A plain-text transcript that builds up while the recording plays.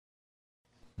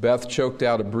Beth choked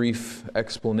out a brief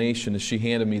explanation as she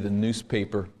handed me the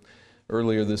newspaper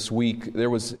earlier this week. There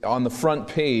was on the front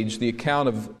page the account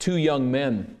of two young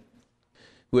men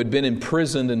who had been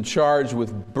imprisoned and charged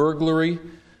with burglary,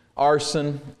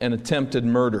 arson, and attempted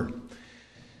murder.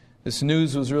 This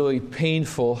news was really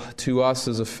painful to us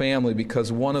as a family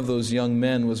because one of those young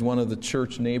men was one of the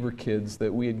church neighbor kids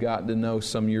that we had gotten to know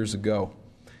some years ago.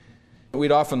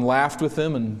 We'd often laughed with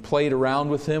him and played around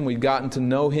with him. We'd gotten to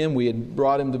know him. We had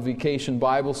brought him to Vacation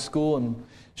Bible School and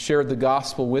shared the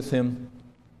gospel with him.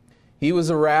 He was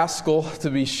a rascal, to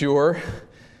be sure,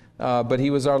 but he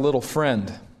was our little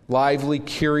friend. Lively,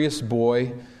 curious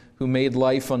boy who made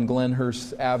life on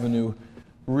Glenhurst Avenue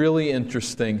really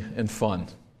interesting and fun.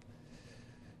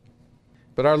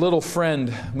 But our little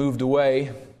friend moved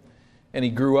away and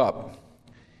he grew up.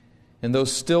 And though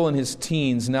still in his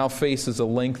teens, now faces a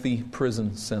lengthy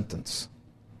prison sentence.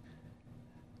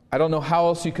 I don't know how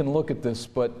else you can look at this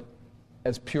but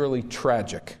as purely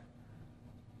tragic.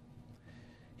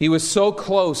 He was so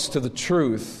close to the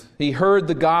truth. He heard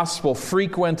the gospel,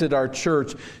 frequented our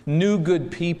church, knew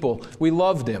good people. We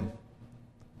loved him.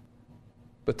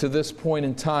 But to this point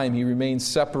in time, he remains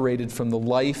separated from the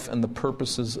life and the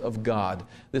purposes of God.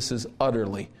 This is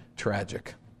utterly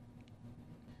tragic.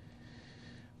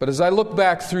 But as I look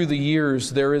back through the years,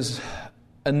 there is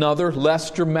another, less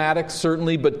dramatic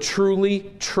certainly, but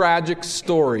truly tragic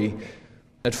story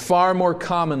that far more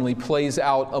commonly plays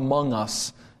out among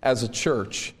us as a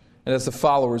church and as the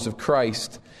followers of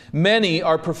Christ. Many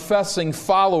are professing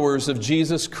followers of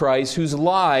Jesus Christ whose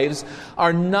lives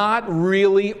are not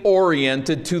really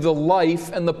oriented to the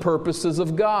life and the purposes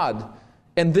of God.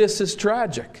 And this is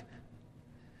tragic.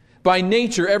 By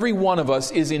nature, every one of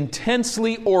us is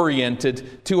intensely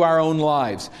oriented to our own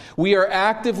lives. We are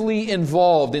actively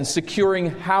involved in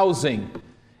securing housing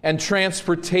and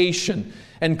transportation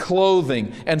and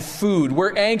clothing and food.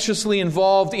 We're anxiously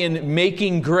involved in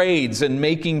making grades and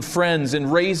making friends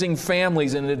and raising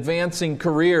families and advancing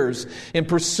careers, in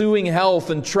pursuing health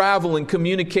and travel and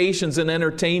communications and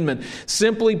entertainment.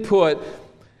 Simply put,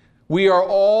 we are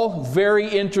all very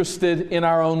interested in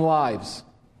our own lives.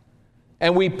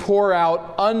 And we pour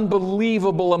out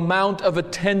unbelievable amount of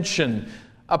attention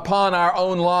upon our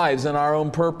own lives and our own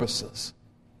purposes.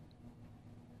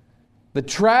 The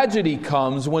tragedy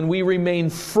comes when we remain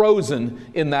frozen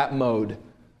in that mode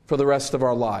for the rest of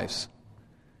our lives.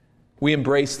 We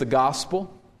embrace the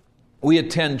gospel. We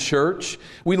attend church.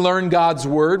 We learn God's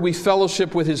word. We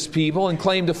fellowship with His people and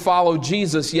claim to follow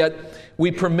Jesus, yet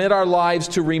we permit our lives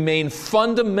to remain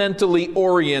fundamentally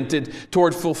oriented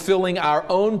toward fulfilling our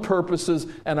own purposes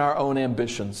and our own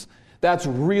ambitions. That's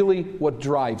really what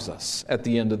drives us at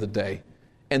the end of the day.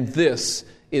 And this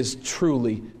is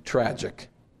truly tragic.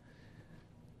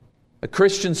 A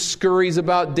Christian scurries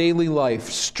about daily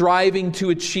life, striving to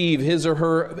achieve his or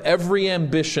her every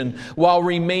ambition while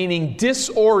remaining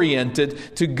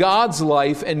disoriented to God's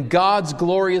life and God's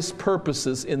glorious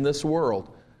purposes in this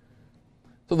world.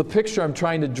 So the picture I'm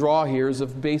trying to draw here is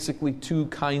of basically two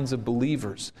kinds of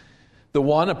believers. The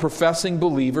one, a professing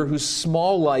believer whose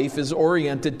small life is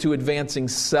oriented to advancing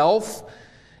self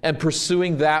and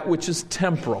pursuing that which is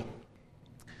temporal.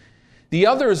 The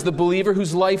other is the believer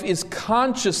whose life is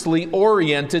consciously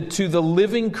oriented to the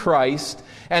living Christ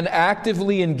and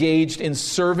actively engaged in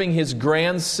serving His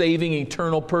grand, saving,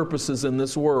 eternal purposes in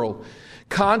this world.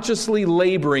 Consciously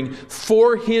laboring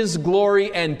for His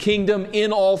glory and kingdom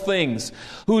in all things.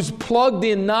 Who's plugged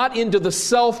in not into the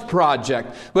self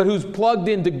project, but who's plugged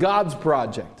into God's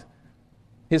project.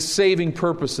 His saving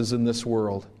purposes in this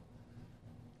world.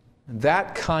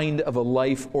 That kind of a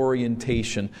life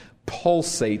orientation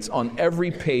pulsates on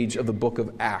every page of the book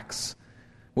of Acts,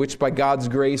 which by God's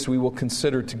grace we will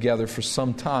consider together for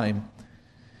some time.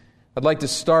 I'd like to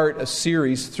start a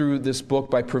series through this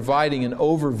book by providing an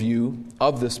overview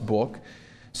of this book,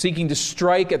 seeking to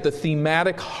strike at the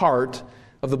thematic heart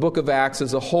of the book of Acts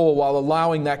as a whole while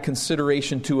allowing that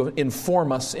consideration to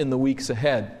inform us in the weeks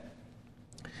ahead.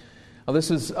 Now,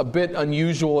 this is a bit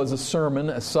unusual as a sermon,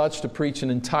 as such, to preach an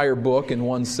entire book in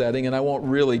one setting, and I won't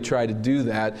really try to do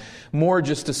that. More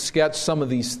just to sketch some of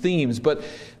these themes. But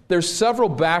there's several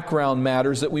background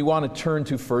matters that we want to turn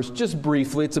to first, just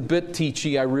briefly. It's a bit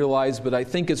teachy, I realize, but I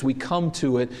think as we come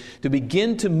to it, to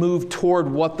begin to move toward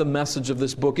what the message of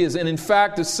this book is. And in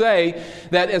fact, to say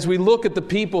that as we look at the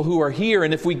people who are here,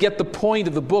 and if we get the point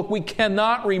of the book, we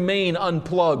cannot remain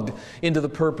unplugged into the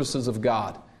purposes of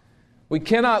God. We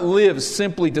cannot live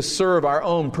simply to serve our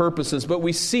own purposes, but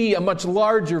we see a much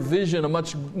larger vision, a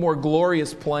much more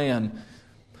glorious plan.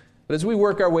 But as we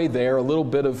work our way there, a little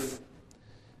bit of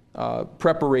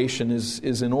preparation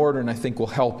is in order and I think will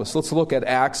help us. Let's look at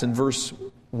Acts in verse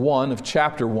 1 of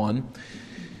chapter 1.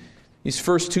 These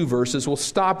first two verses, we'll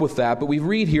stop with that, but we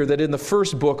read here that in the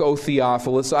first book, O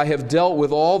Theophilus, I have dealt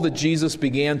with all that Jesus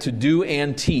began to do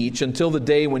and teach until the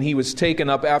day when he was taken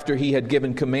up after he had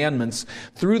given commandments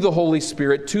through the Holy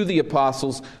Spirit to the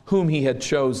apostles whom he had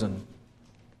chosen.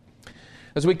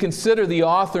 As we consider the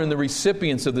author and the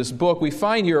recipients of this book, we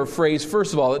find here a phrase,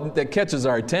 first of all, that catches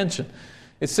our attention.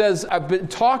 It says, I've been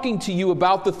talking to you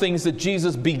about the things that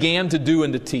Jesus began to do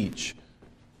and to teach.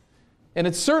 And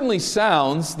it certainly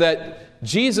sounds that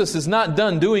Jesus is not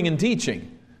done doing and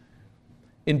teaching.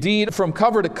 Indeed, from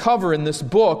cover to cover in this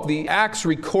book, the Acts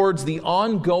records the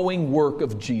ongoing work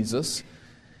of Jesus,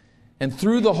 and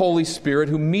through the Holy Spirit,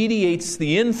 who mediates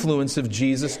the influence of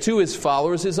Jesus to his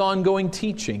followers, his ongoing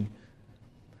teaching.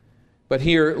 But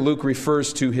here Luke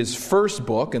refers to his first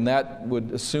book, and that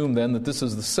would assume then that this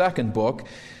is the second book.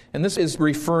 And this is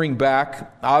referring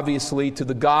back, obviously, to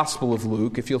the Gospel of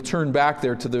Luke. If you'll turn back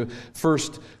there to the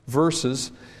first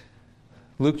verses,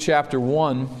 Luke chapter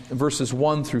 1, verses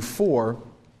 1 through 4,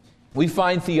 we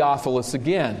find Theophilus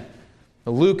again.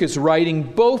 Luke is writing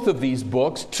both of these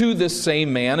books to this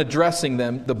same man, addressing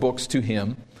the books to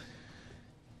him.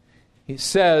 He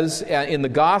says in the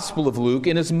Gospel of Luke,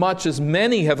 inasmuch as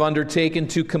many have undertaken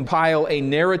to compile a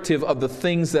narrative of the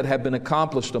things that have been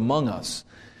accomplished among us,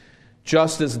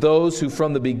 just as those who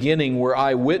from the beginning were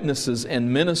eyewitnesses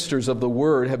and ministers of the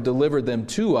word have delivered them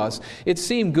to us, it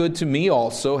seemed good to me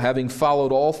also, having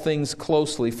followed all things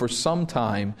closely for some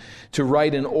time, to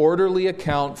write an orderly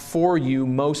account for you,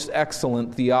 most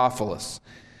excellent Theophilus,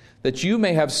 that you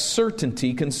may have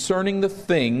certainty concerning the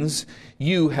things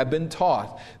you have been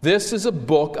taught. This is a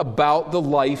book about the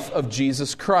life of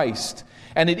Jesus Christ.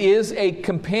 And it is a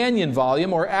companion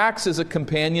volume, or acts as a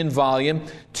companion volume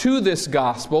to this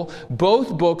gospel,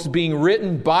 both books being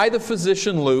written by the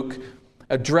physician Luke,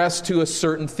 addressed to a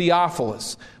certain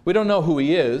Theophilus. We don't know who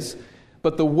he is,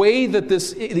 but the way that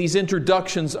these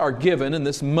introductions are given, and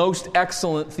this most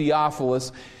excellent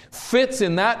Theophilus, fits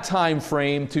in that time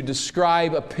frame to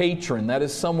describe a patron, that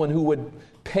is someone who would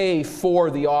pay for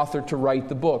the author to write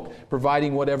the book,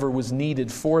 providing whatever was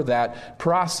needed for that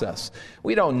process.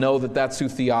 We don't know that that's who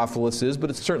Theophilus is,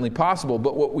 but it's certainly possible.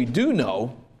 But what we do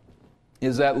know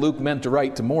is that Luke meant to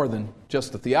write to more than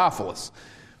just a Theophilus.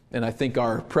 And I think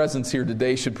our presence here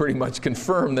today should pretty much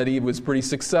confirm that he was pretty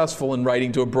successful in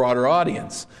writing to a broader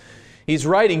audience. He's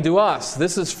writing to us.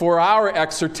 This is for our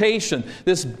exhortation.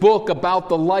 This book about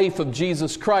the life of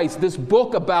Jesus Christ. This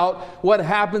book about what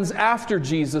happens after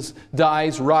Jesus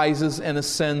dies, rises, and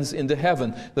ascends into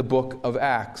heaven. The book of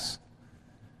Acts.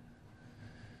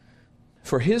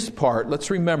 For his part,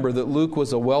 let's remember that Luke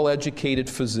was a well-educated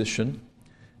physician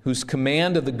whose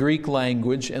command of the Greek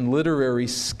language and literary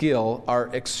skill are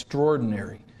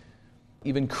extraordinary.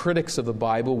 Even critics of the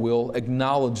Bible will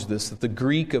acknowledge this, that the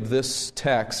Greek of this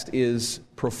text is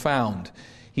profound.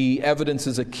 He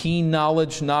evidences a keen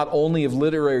knowledge not only of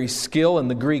literary skill in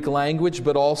the Greek language,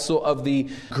 but also of the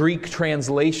Greek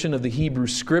translation of the Hebrew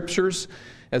Scriptures,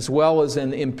 as well as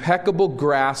an impeccable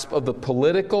grasp of the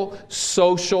political,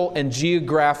 social, and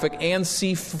geographic and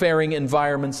seafaring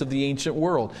environments of the ancient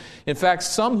world. In fact,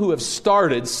 some who have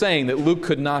started saying that Luke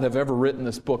could not have ever written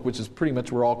this book, which is pretty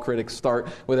much where all critics start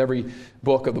with every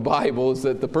book of the Bible, is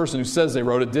that the person who says they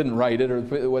wrote it didn't write it, or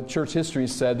what church history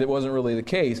said, it wasn't really the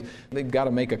case. They've got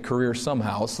to make a career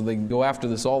somehow, so they go after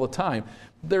this all the time.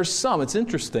 There's some, it's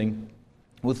interesting,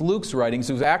 with Luke's writings,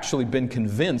 who's actually been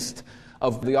convinced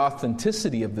of the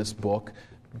authenticity of this book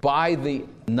by the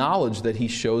knowledge that he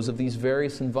shows of these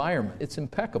various environments. It's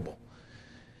impeccable.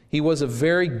 He was a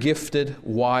very gifted,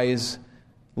 wise,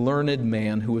 learned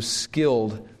man who was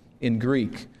skilled in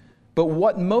Greek. But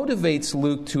what motivates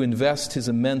Luke to invest his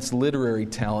immense literary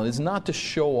talent is not to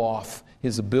show off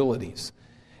his abilities.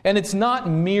 And it's not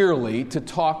merely to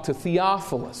talk to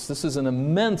Theophilus. This is an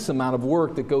immense amount of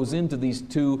work that goes into these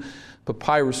two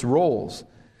papyrus rolls.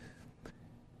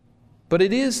 But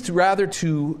it is rather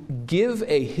to give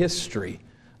a history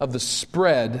of the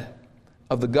spread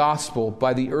of the gospel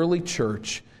by the early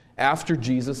church after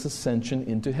Jesus' ascension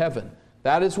into heaven.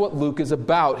 That is what Luke is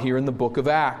about here in the book of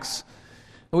Acts.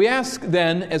 We ask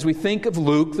then, as we think of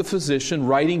Luke, the physician,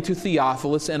 writing to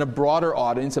Theophilus and a broader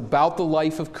audience about the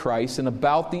life of Christ and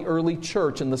about the early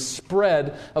church and the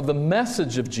spread of the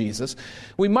message of Jesus,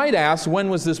 we might ask, when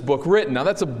was this book written? Now,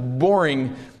 that's a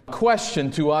boring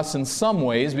question to us in some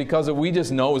ways, because we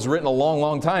just know it was written a long,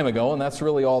 long time ago, and that's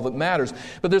really all that matters.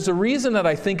 But there's a reason that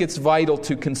I think it's vital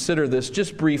to consider this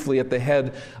just briefly at the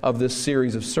head of this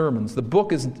series of sermons. The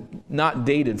book is not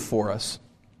dated for us,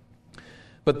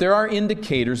 But there are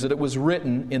indicators that it was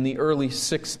written in the early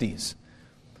 60s.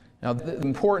 Now, the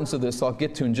importance of this I'll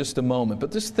get to in just a moment,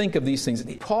 but just think of these things.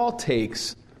 Luke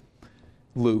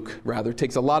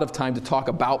takes a lot of time to talk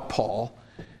about Paul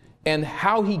and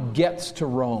how he gets to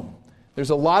Rome. There's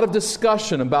a lot of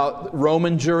discussion about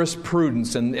Roman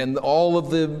jurisprudence and all of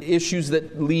the issues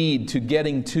that lead to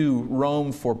getting to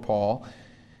Rome for Paul.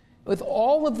 With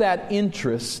all of that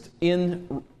interest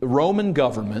in Roman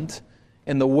government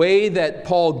and the way that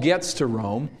Paul gets to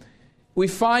Rome, we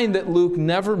find that Luke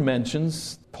never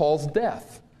mentions Paul's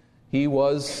death. He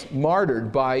was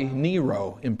martyred by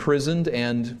Nero, imprisoned,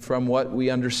 and from what we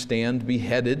understand,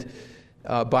 beheaded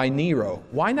by Nero.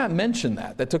 Why not mention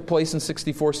that? That took place in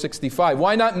 64-65.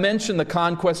 Why not mention the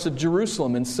conquest of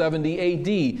Jerusalem in 70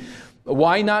 A.D.?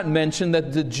 Why not mention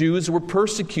that the Jews were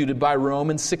persecuted by Rome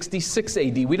in 66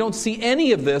 A.D.? We don't see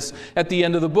any of this at the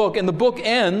end of the book. And the book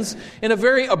ends in a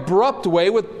very abrupt way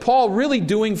with Paul really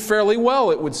doing fairly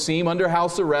well, it would seem, under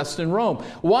house arrest in Rome.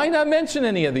 Why not mention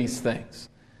any of these things?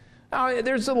 Now,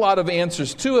 there's a lot of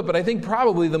answers to it, but I think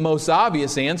probably the most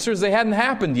obvious answer is they hadn't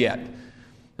happened yet.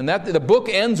 And that the book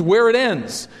ends where it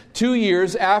ends, 2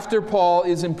 years after Paul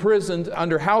is imprisoned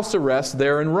under house arrest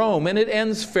there in Rome. And it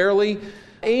ends fairly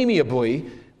amiably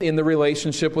in the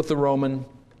relationship with the Roman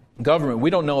government.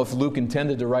 We don't know if Luke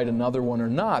intended to write another one or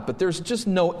not, but there's just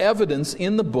no evidence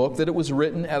in the book that it was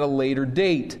written at a later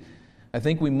date. I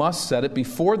think we must set it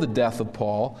before the death of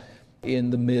Paul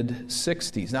in the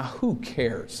mid-60s. Now, who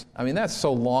cares? I mean, that's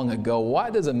so long ago.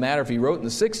 Why does it matter if he wrote in the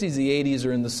 60s, the 80s,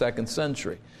 or in the 2nd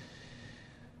century?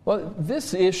 Well,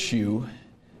 this issue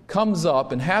comes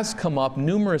up and has come up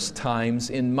numerous times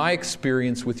in my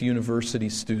experience with university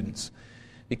students.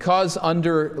 Because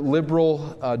under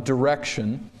liberal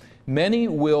direction, many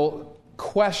will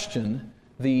question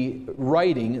the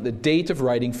date of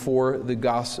writing for the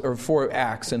gospel, or for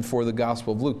Acts and for the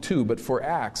Gospel of Luke too, but for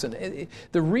Acts. And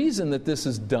the reason that this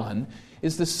is done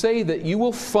is to say that you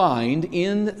will find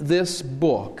in this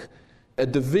book a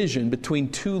division between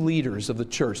two leaders of the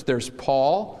church. There's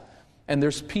Paul and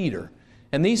there's Peter.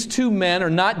 And these two men are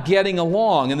not getting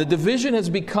along. And the division has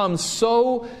become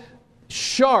so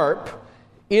sharp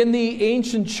in the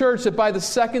ancient church that by the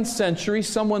 2nd century,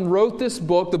 someone wrote this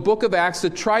book, the book of Acts, to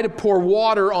try to pour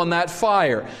water on that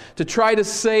fire, to try to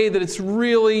say that it's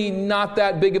really not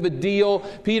that big of a deal.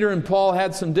 Peter and Paul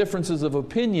had some differences of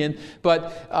opinion,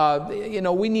 but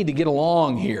we need to get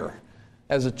along here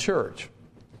as a church.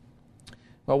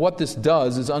 Well, what this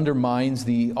does is undermines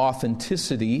the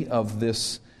authenticity of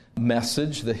this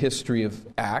message, the history of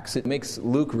Acts. It makes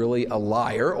Luke really a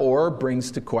liar, or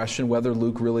brings to question whether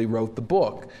Luke really wrote the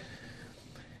book.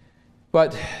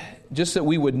 But just that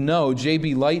we would know,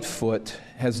 J.B. Lightfoot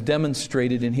has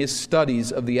demonstrated in his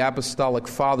studies of the Apostolic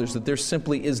Fathers that there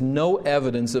simply is no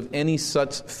evidence of any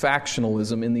such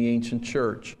factionalism in the ancient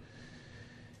church.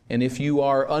 And if you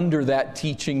are under that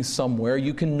teaching somewhere,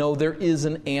 you can know there is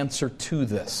an answer to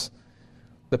this.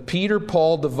 The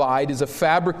Peter-Paul divide is a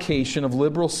fabrication of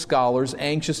liberal scholars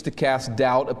anxious to cast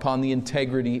doubt upon the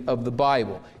integrity of the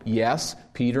Bible. Yes,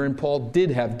 Peter and Paul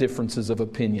did have differences of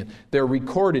opinion. They're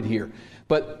recorded here.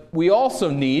 But we also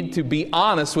need to be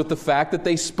honest with the fact that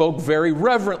they spoke very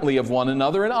reverently of one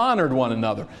another and honored one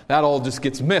another. That all just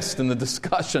gets missed in the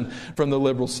discussion from the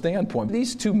liberal standpoint.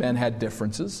 These two men had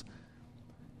differences,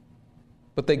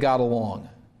 but they got along.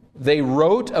 They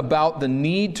wrote about the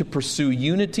need to pursue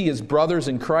unity as brothers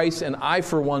in Christ, and I,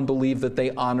 for one, believe that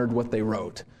they honored what they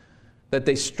wrote, that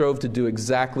they strove to do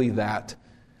exactly that.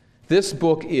 This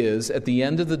book is, at the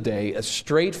end of the day, a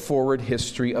straightforward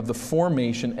history of the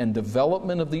formation and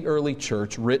development of the early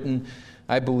church, written,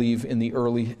 I believe, in the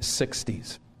early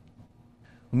 60s.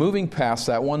 Moving past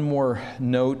that, one more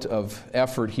note of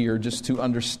effort here, just to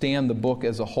understand the book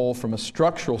as a whole from a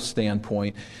structural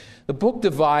standpoint. The book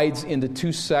divides into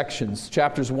two sections,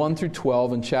 chapters 1 through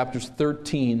 12 and chapters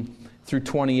 13 through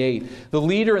 28. The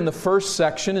leader in the first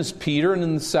section is Peter, and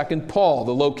in the second, Paul.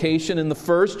 The location in the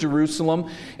first, Jerusalem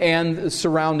and the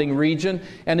surrounding region,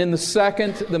 and in the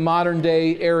second, the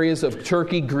modern-day areas of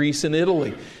Turkey, Greece, and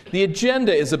Italy. The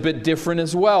agenda is a bit different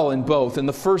as well in both. In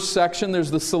the first section,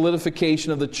 there's the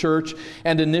solidification of the church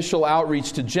and initial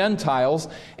outreach to Gentiles.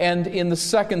 And in the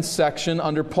second section,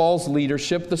 under Paul's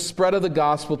leadership, the spread of the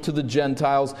gospel to the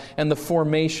Gentiles and the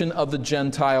formation of the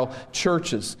Gentile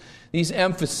churches. These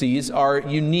emphases are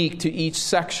unique to each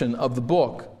section of the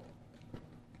book.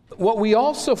 What we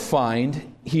also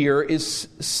find here is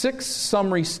 6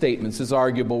 summary statements. It's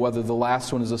arguable whether the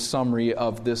last one is a summary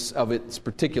of its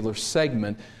particular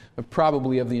segment,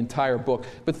 probably of the entire book.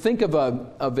 But think of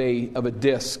a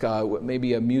disc,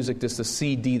 maybe a music disc, a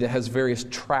CD that has various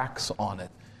tracks on it.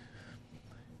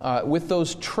 with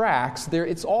those tracks,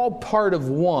 it's all part of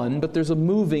one, but there's a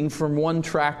moving from one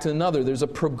track to another. There's a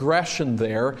progression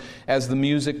there as the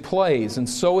music plays. And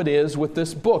so it is with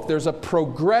this book. There's a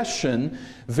progression,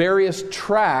 various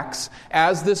tracks,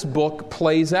 as this book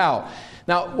plays out.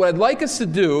 Now, what I'd like us to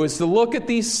do is to look at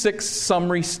these 6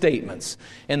 summary statements.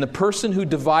 And the person who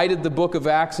divided the book of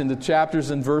Acts into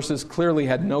chapters and verses clearly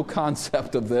had no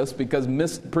concept of this, because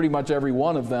missed pretty much every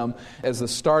one of them as the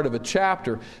start of a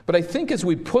chapter. But I think as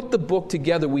we put the book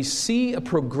together, we see a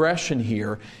progression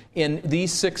here, and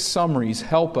these 6 summaries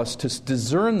help us to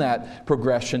discern that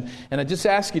progression. And I just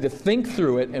ask you to think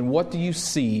through it, and what do you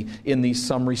see in these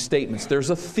summary statements? There's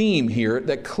a theme here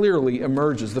that clearly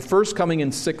emerges. The first coming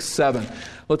in 6:7.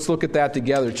 Let's look at that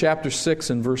together. Chapter 6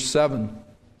 and verse 7.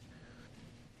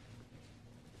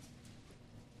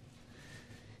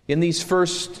 In these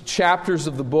first chapters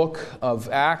of the book of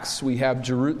Acts, we have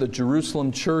the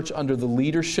Jerusalem church under the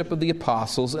leadership of the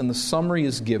apostles, and the summary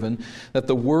is given that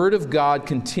the word of God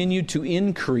continued to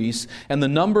increase, and the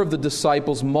number of the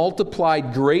disciples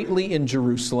multiplied greatly in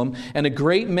Jerusalem, and a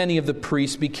great many of the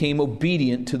priests became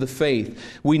obedient to the faith.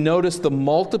 We notice the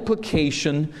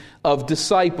multiplication of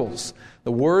disciples.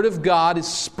 The word of God is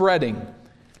spreading.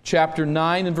 Chapter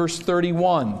 9 and verse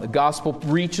 31, the gospel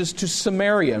reaches to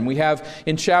Samaria. And we have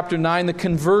in chapter 9 the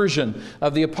conversion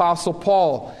of the apostle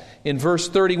Paul. In verse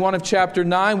 31 of chapter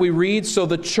 9 we read, "So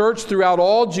the church throughout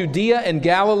all Judea and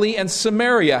Galilee and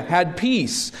Samaria had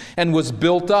peace and was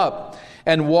built up.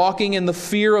 And walking in the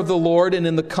fear of the Lord and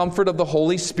in the comfort of the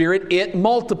Holy Spirit, it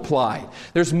multiplied."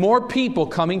 There's more people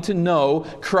coming to know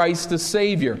Christ as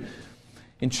Savior.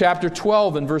 In chapter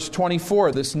 12 and verse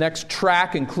 24, this next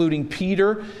track, including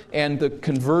Peter and the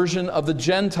conversion of the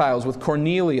Gentiles with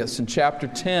Cornelius in chapter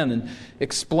 10 and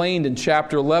explained in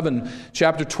chapter 11.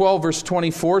 Chapter 12 verse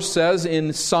 24 says,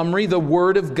 in summary, the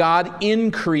word of God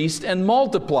increased and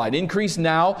multiplied. Increased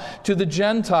now to the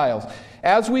Gentiles.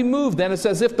 As we move, then, it's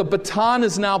as if the baton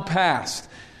is now passed.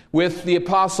 With the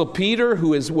Apostle Peter, who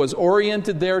was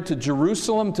oriented there to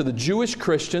Jerusalem, to the Jewish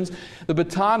Christians, the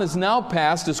baton is now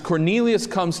passed as Cornelius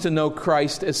comes to know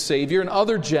Christ as Savior and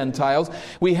other Gentiles.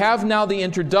 We have now the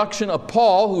introduction of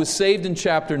Paul, who was saved in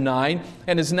chapter 9,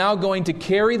 and is now going to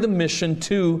carry the mission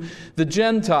to the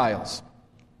Gentiles.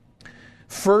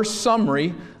 First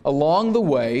summary, along the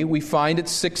way, we find at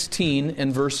 16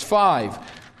 and verse 5.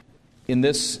 In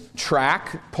this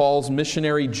track, Paul's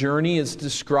missionary journey is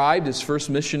described, his first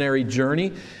missionary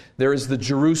journey. There is the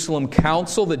Jerusalem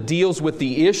Council that deals with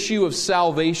the issue of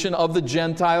salvation of the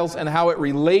Gentiles and how it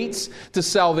relates to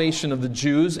salvation of the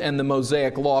Jews and the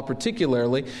Mosaic Law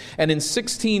particularly. And in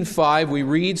 16:5 we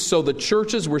read, "So the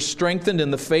churches were strengthened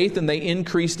in the faith and they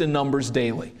increased in numbers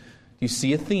daily." You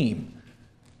see a theme.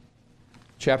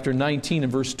 Chapter 19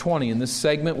 and verse 20. In this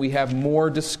segment, we have more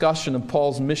discussion of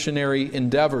Paul's missionary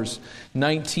endeavors.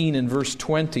 19 and verse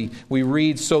 20, we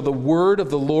read, "So the word of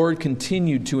the Lord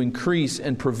continued to increase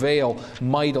and prevail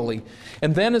mightily."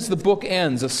 And then as the book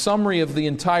ends, a summary of the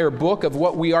entire book, of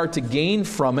what we are to gain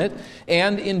from it,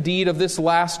 and indeed of this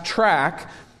last track,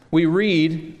 we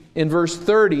read in verse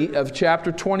 30 of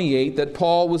chapter 28 that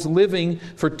Paul was living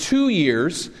for 2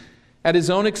 years at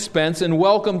his own expense and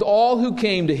welcomed all who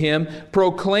came to him,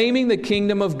 proclaiming the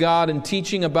kingdom of God and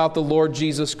teaching about the Lord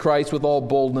Jesus Christ with all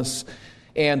boldness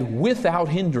and without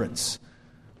hindrance.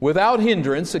 Without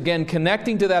hindrance, again,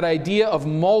 connecting to that idea of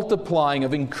multiplying,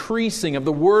 of increasing, of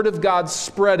the Word of God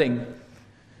spreading.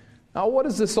 Now, what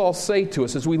does this all say to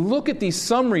us? As we look at these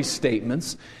summary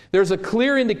statements, there's a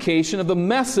clear indication of the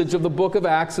message of the book of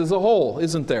Acts as a whole,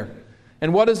 isn't there?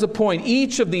 And what is the point?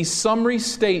 Each of these summary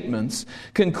statements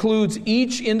concludes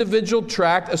each individual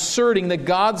tract asserting that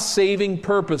God's saving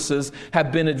purposes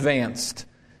have been advanced.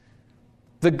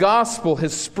 The gospel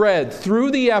has spread through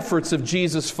the efforts of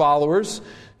Jesus' followers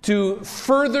to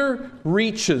further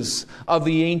reaches of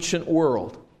the ancient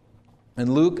world.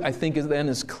 And Luke, I think, then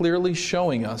is clearly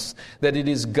showing us that it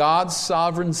is God's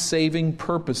sovereign saving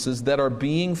purposes that are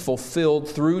being fulfilled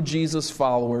through Jesus'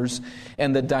 followers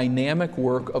and the dynamic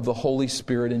work of the Holy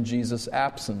Spirit in Jesus'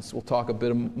 absence. We'll talk a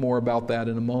bit more about that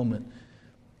in a moment.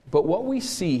 But what we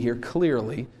see here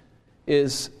clearly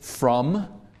is from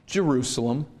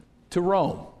Jerusalem to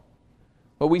Rome.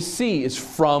 What we see is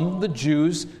from the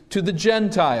Jews to the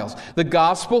Gentiles. The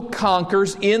gospel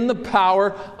conquers in the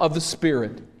power of the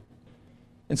Spirit.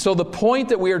 And so the point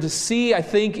that we are to see, I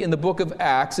think, in the book of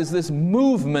Acts is this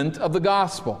movement of the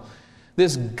gospel.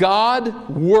 This God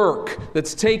work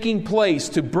that's taking place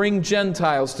to bring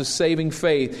Gentiles to saving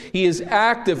faith. He is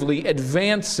actively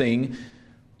advancing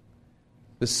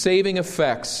the saving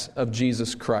effects of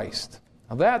Jesus Christ.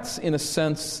 Now that's, in a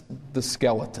sense, the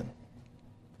skeleton.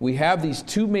 we have these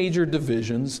two major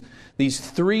divisions, these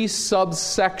three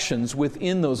subsections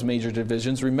within those major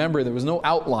divisions. Remember, there was no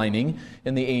outlining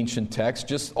in the ancient text,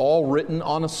 just all written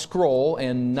on a scroll,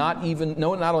 and not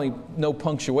only no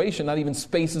punctuation, not even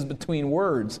spaces between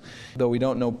words. Though we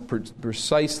don't know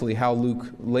precisely how Luke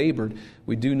labored,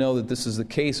 we do know that this is the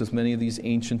case with many of these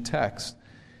ancient texts.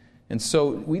 And so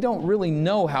we don't really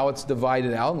know how it's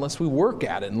divided out unless we work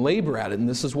at it and labor at it. And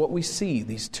this is what we see,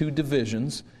 these two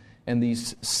divisions and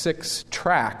these 6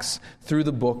 tracks through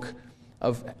the book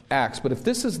of Acts. But if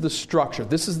this is the structure,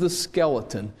 this is the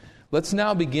skeleton, let's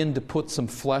now begin to put some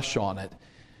flesh on it.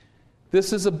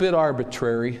 This is a bit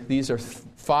arbitrary. These are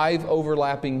 5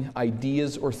 overlapping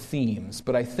ideas or themes,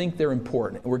 but I think they're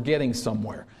important. We're getting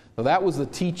somewhere. So that was the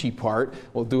teachy part.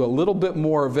 We'll do a little bit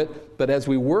more of it, but as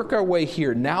we work our way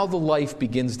here, now the life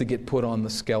begins to get put on the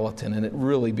skeleton, and it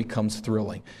really becomes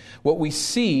thrilling. What we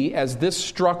see as this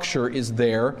structure is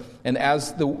there, and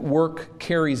as the work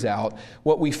carries out,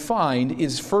 what we find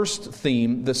is, first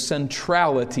theme, the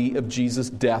centrality of Jesus'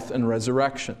 death and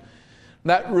resurrection.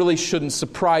 That really shouldn't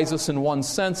surprise us in one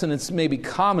sense, and it's maybe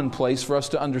commonplace for us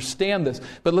to understand this,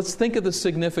 but let's think of the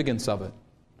significance of it.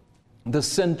 The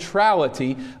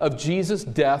centrality of Jesus'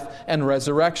 death and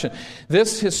resurrection.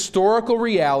 This historical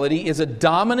reality is a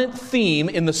dominant theme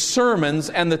in the sermons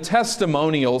and the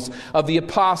testimonials of the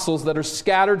apostles that are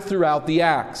scattered throughout the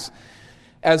Acts.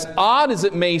 As odd as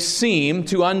it may seem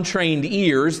to untrained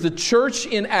ears, the church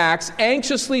in Acts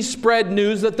anxiously spread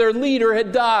news that their leader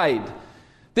had died.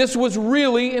 This was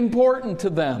really important to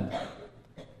them.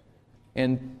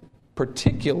 And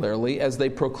particularly as they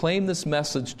proclaimed this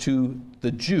message to the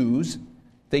Jews,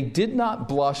 they did not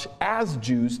blush as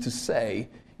Jews to say,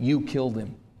 "You killed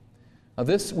him." Now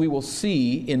this we will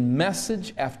see in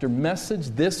message after message.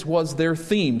 This was their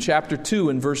theme. Chapter 2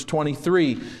 and verse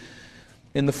 23.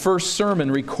 In the first sermon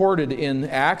recorded in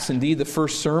Acts, indeed the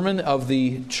first sermon of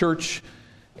the church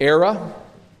era,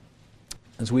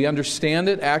 as we understand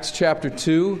it, Acts chapter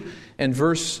 2 and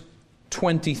verse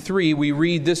 23, we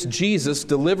read, "This Jesus,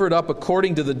 delivered up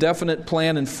according to the definite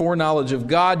plan and foreknowledge of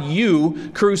God,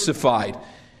 you crucified.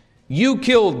 You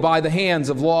killed by the hands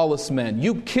of lawless men."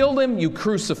 You killed him, you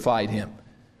crucified him.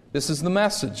 This is the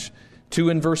message. 2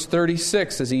 in verse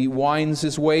 36, as he winds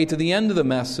his way to the end of the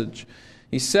message.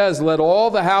 He says, "Let all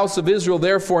the house of Israel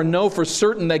therefore know for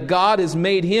certain that God has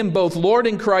made him both Lord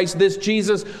and Christ, this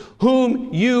Jesus,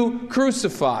 whom you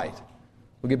crucified."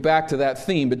 We'll get back to that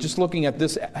theme, but just looking at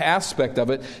this aspect of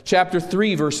it, chapter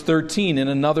 3, verse 13, in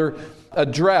another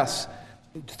address,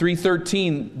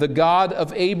 3:13, "The God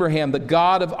of Abraham, the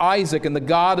God of Isaac, and the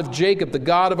God of Jacob, the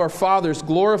God of our fathers,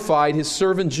 glorified his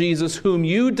servant Jesus, whom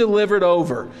you delivered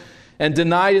over and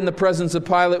denied in the presence of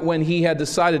Pilate when he had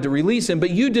decided to release him.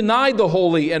 But you denied the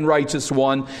holy and righteous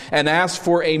one and asked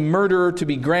for a murderer to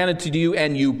be granted to you,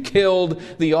 and you killed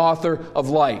the author of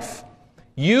life."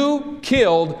 You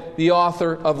killed the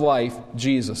author of life,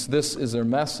 Jesus. This is their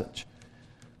message.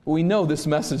 We know this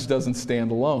message doesn't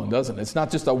stand alone, doesn't it? It's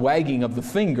not just a wagging of the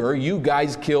finger. You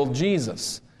guys killed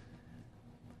Jesus.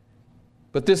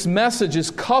 But this message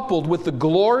is coupled with the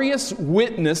glorious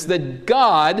witness that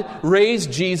God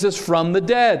raised Jesus from the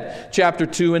dead. Chapter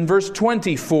 2 and verse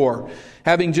 24.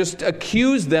 Having just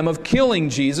accused them of killing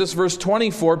Jesus, verse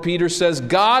 24, Peter says,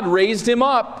 "God raised him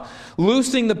up,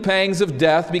 loosing the pangs of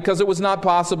death, because it was not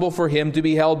possible for him to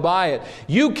be held by it."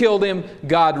 You killed him,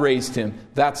 God raised him.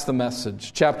 That's the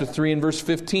message. Chapter 3 and verse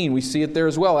 15, we see it there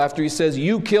as well. After he says,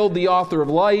 "You killed the author of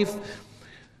life,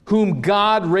 whom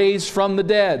God raised from the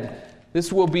dead."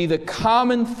 This will be the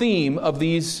common theme of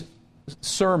these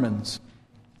sermons.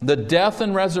 The death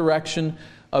and resurrection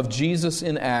of Jesus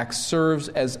in Acts serves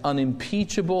as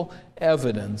unimpeachable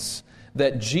evidence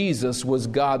that Jesus was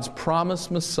God's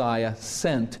promised Messiah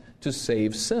sent to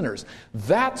save sinners.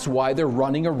 That's why they're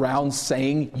running around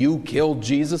saying, "You killed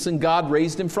Jesus and God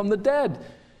raised him from the dead."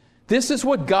 This is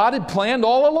what God had planned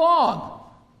all along.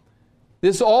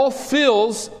 This all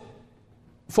fulfills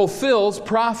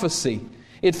prophecy.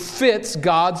 It fits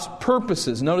God's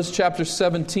purposes. Notice chapter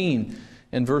 17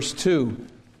 and verse 2.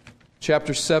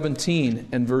 Chapter 17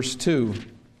 and verse 2.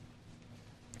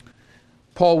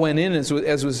 Paul went in, as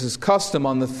was his custom,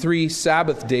 on the 3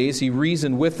 Sabbath days. He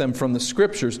reasoned with them from the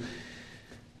Scriptures.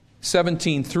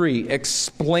 17:3,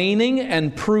 explaining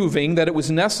and proving that it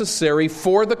was necessary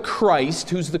for the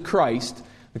Christ. Who's the Christ?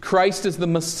 The Christ is the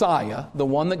Messiah, the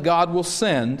one that God will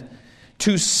send,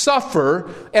 to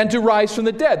suffer and to rise from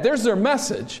the dead. There's their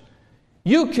message.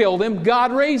 You killed him,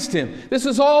 God raised him. This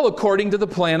is all according to the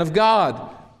plan of God.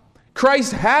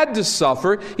 Christ had to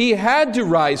suffer, he had to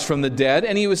rise from the dead,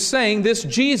 and he was saying, "This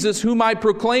Jesus whom I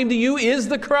proclaim to you is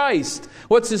the Christ."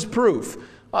 What's his proof?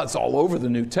 Well, it's all over the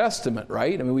New Testament,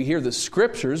 right? I mean, we hear the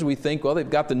Scriptures, we think, well, they've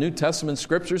got the New Testament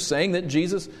Scriptures saying that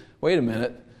Jesus... Wait a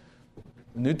minute.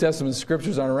 The New Testament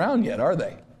Scriptures aren't around yet, are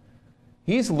they?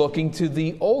 He's looking to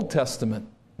the Old Testament,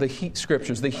 the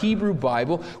Scriptures, the Hebrew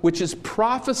Bible, which is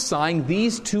prophesying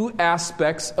these two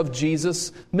aspects of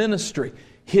Jesus' ministry.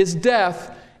 His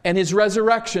death and His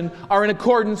resurrection are in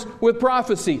accordance with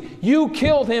prophecy. You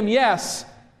killed Him, yes.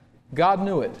 God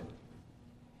knew it.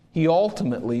 He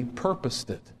ultimately purposed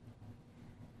it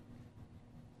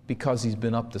because He's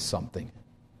been up to something.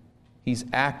 He's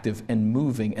active and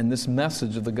moving, and this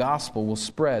message of the gospel will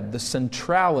spread. The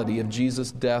centrality of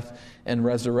Jesus' death and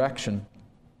resurrection.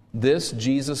 This,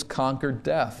 Jesus conquered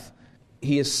death.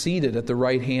 He is seated at the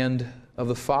right hand of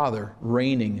the Father,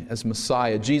 reigning as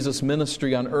Messiah. Jesus'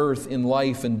 ministry on earth in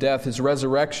life and death, His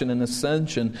resurrection and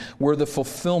ascension were the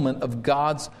fulfillment of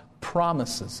God's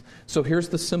promises. So here's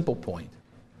the simple point.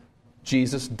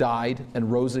 Jesus died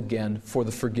and rose again for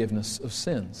the forgiveness of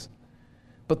sins.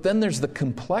 But then there's the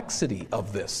complexity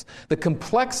of this. The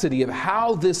complexity of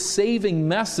how this saving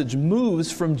message moves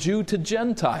from Jew to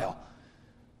Gentile.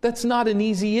 That's not an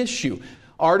easy issue.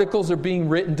 Articles are being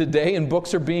written today and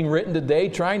books are being written today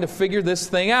trying to figure this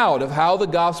thing out of how the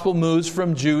gospel moves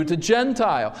from Jew to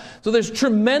Gentile. So there's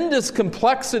tremendous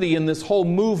complexity in this whole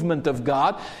movement of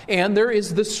God, and there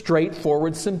is the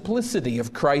straightforward simplicity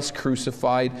of Christ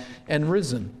crucified and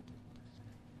risen.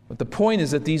 But the point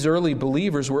is that these early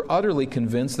believers were utterly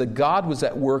convinced that God was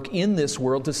at work in this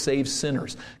world to save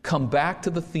sinners. Come back to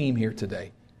the theme here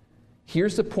today.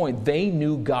 Here's the point. They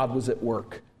knew God was at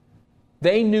work.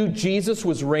 They knew Jesus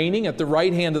was reigning at the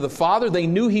right hand of the Father. They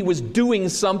knew He was doing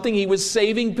something. He was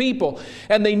saving people.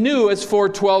 And they knew, as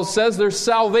 4:12 says, there's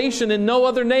salvation in no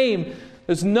other name.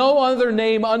 There's no other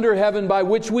name under heaven by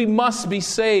which we must be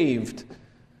saved.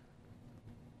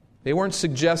 They weren't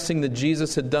suggesting that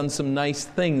Jesus had done some nice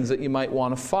things that you might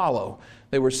want to follow.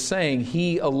 They were saying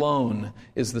He alone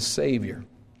is the Savior.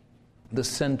 The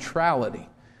centrality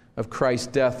of Christ's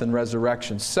death and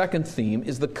resurrection. Second theme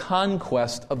is the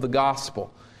conquest of the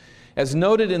gospel. As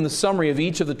noted in the summary of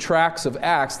each of the tracts of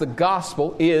Acts, the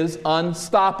gospel is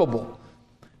unstoppable.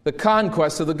 The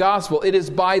conquest of the gospel. It is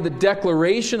by the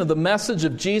declaration of the message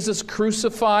of Jesus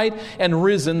crucified and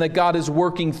risen that God is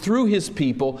working through His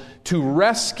people to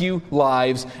rescue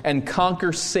lives and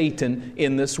conquer Satan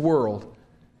in this world.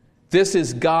 This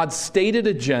is God's stated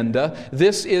agenda.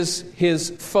 This is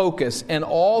His focus. And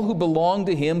all who belong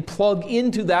to Him plug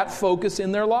into that focus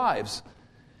in their lives.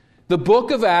 The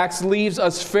book of Acts leaves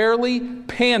us fairly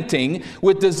panting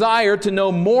with desire to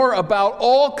know more about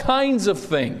all kinds of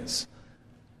things.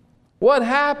 What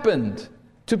happened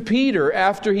to Peter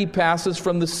after he passes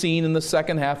from the scene in the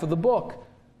second half of the book?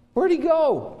 Where'd he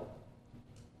go?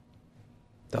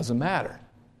 Doesn't matter.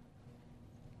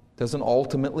 Doesn't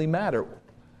ultimately matter.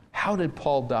 How did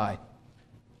Paul die?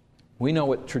 We know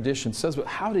what tradition says, but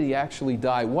how did he actually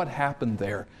die? What happened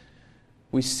there?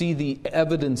 We see the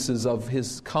evidences of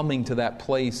his coming to that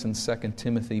place in 2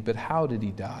 Timothy, but how did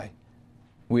he die?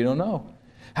 We don't know.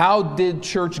 How did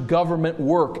church government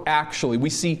work actually? We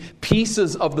see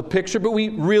pieces of the picture, but we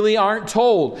really aren't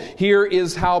told. Here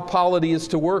is how polity is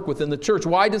to work within the church.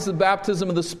 Why does the baptism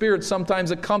of the Spirit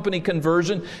sometimes accompany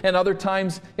conversion and other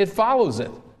times it follows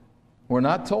it? We're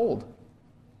not told.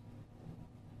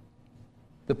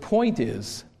 The point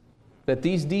is that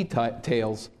these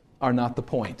details are not the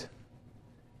point.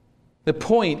 The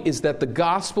point is that the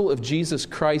gospel of Jesus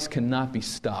Christ cannot be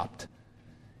stopped.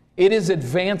 It is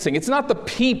advancing. It's not the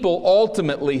people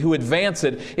ultimately who advance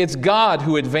it. It's God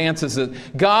who advances it.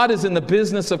 God is in the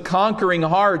business of conquering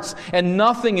hearts, and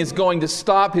nothing is going to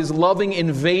stop His loving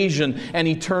invasion and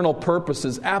eternal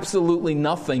purposes. Absolutely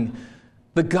nothing.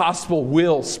 The gospel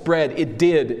will spread. It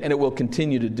did, and it will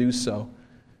continue to do so.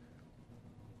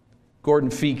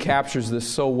 Gordon Fee captures this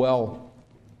so well.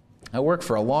 I worked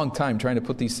for a long time trying to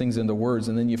put these things into words,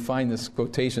 and then you find this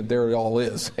quotation, there it all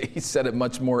is. He said it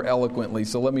much more eloquently,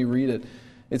 so let me read it.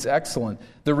 It's excellent.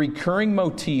 The recurring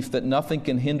motif that nothing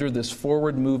can hinder this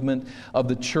forward movement of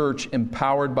the church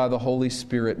empowered by the Holy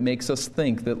Spirit makes us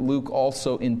think that Luke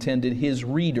also intended his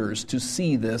readers to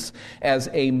see this as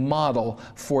a model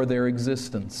for their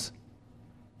existence.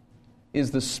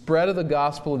 Is the spread of the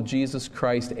gospel of Jesus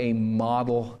Christ a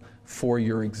model for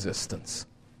your existence?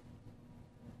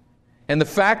 And the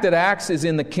fact that Acts is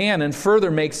in the canon further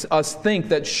makes us think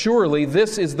that surely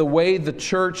this is the way the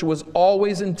church was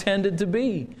always intended to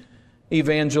be.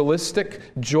 Evangelistic,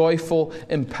 joyful,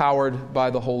 empowered by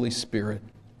the Holy Spirit.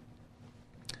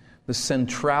 the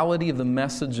centrality of the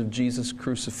message of Jesus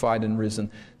crucified and risen.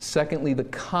 Secondly, the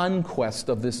conquest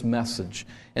of this message.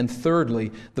 And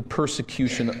thirdly, the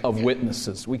persecution of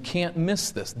witnesses. We can't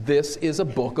miss this. This is a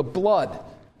book of blood.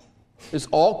 There's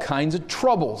all kinds of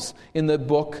troubles in the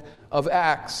book of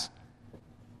Acts.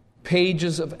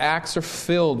 Pages of Acts are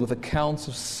filled with accounts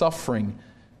of suffering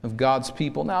of God's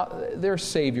people. Now, their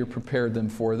Savior prepared them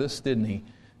for this, didn't He?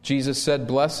 Jesus said,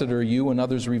 "Blessed are you when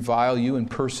others revile you and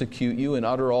persecute you and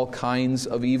utter all kinds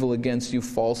of evil against you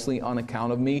falsely on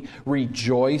account of me.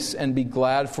 Rejoice and be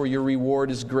glad, for your reward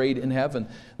is great in heaven."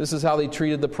 This is how they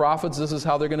treated the prophets. This is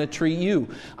how they're going to treat you.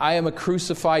 I am a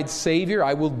crucified Savior.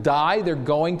 I will die. They're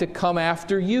going to come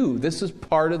after you. This is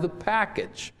part of the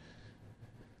package.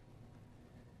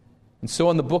 And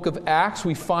so in the book of Acts,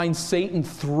 we find Satan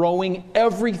throwing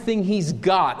everything he's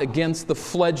got against the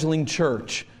fledgling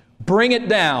church. Bring it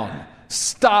down.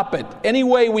 Stop it any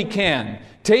way we can.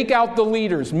 Take out the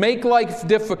leaders. Make life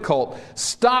difficult.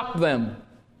 Stop them.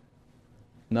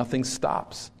 Nothing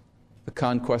stops the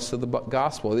conquest of the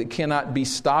gospel. It cannot be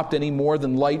stopped any more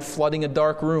than light flooding a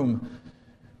dark room.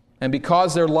 And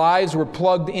because their lives were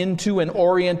plugged into and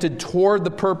oriented toward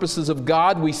the purposes of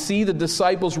God, we see the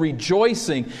disciples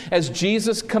rejoicing as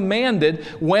Jesus commanded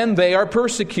when they are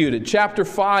persecuted. Chapter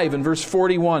 5 and verse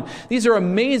 41. These are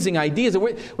amazing ideas.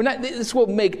 This will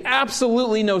make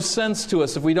absolutely no sense to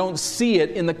us if we don't see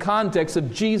it in the context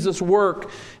of Jesus'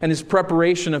 work and His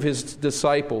preparation of His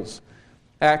disciples.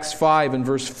 Acts 5 and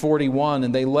verse 41.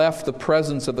 And they left the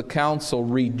presence of the council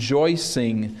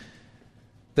rejoicing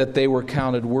that they were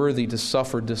counted worthy to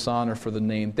suffer dishonor for the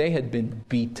name. They had been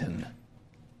beaten,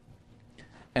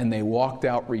 and they walked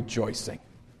out rejoicing.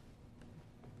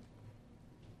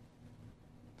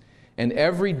 And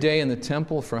every day in the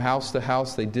temple, from house to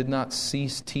house, they did not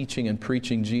cease teaching and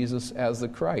preaching Jesus as the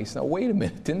Christ. Now, wait a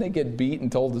minute. Didn't they get beaten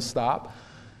and told to stop?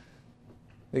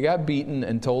 They got beaten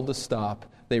and told to stop.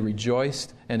 They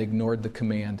rejoiced and ignored the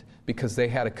command because they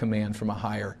had a command from a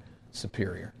higher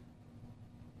superior.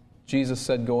 Jesus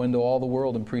said, "Go into all the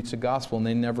world and preach the gospel," and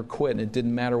they never quit. And it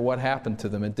didn't matter what happened to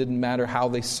them. It didn't matter how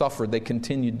they suffered. They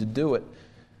continued to do it.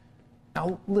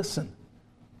 Now, listen.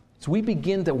 As we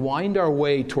begin to wind our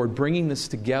way toward bringing this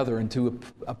together and to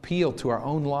appeal to our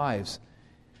own lives,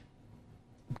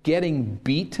 getting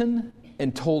beaten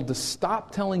and told to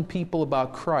stop telling people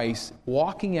about Christ,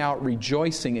 walking out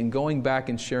rejoicing and going back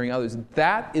and sharing others,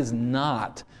 that is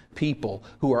not people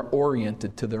who are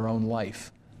oriented to their own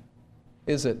life,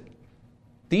 is it?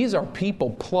 These are people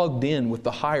plugged in with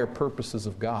the higher purposes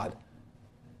of God.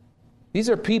 These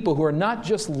are people who are not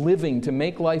just living to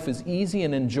make life as easy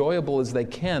and enjoyable as they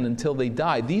can until they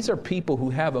die. These are people who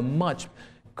have a much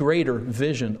greater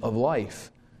vision of life.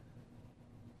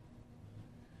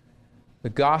 The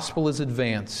gospel is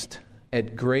advanced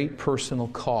at great personal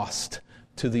cost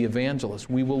to the evangelist.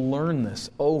 We will learn this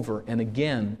over and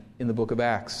again in the book of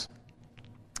Acts.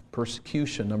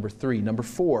 Persecution, number 3. Number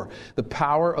 4, the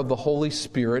power of the Holy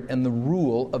Spirit and the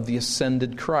rule of the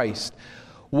ascended Christ.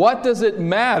 What does it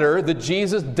matter that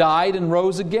Jesus died and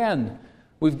rose again?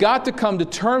 We've got to come to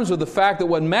terms with the fact that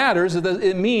what matters is that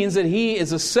it means that He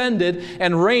is ascended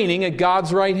and reigning at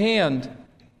God's right hand.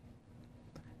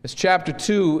 As chapter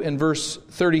 2 and verse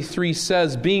 33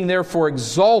 says, "Being therefore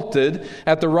exalted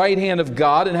at the right hand of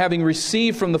God, and having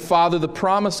received from the Father the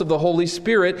promise of the Holy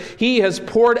Spirit, He has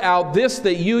poured out this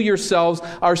that you yourselves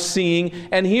are seeing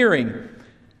and hearing."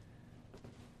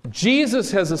 Jesus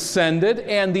has ascended,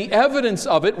 and the evidence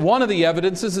of it, one of the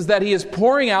evidences, is that He is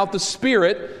pouring out the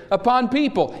Spirit upon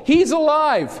people. He's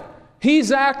alive.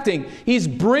 He's acting. He's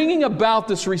bringing about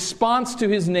this response to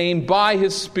His name by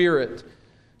His Spirit.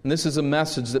 And this is a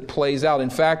message that plays out. In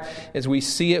fact, as we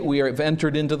see it, we have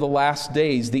entered into the last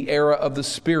days, the era of the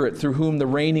Spirit, through whom the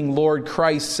reigning Lord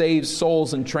Christ saves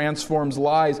souls and transforms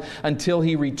lives until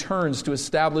He returns to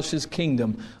establish His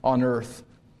kingdom on earth.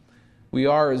 We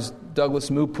are, as Douglas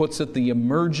Moo puts it, the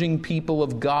emerging people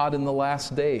of God in the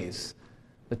last days.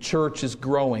 The church is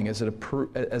growing as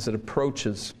it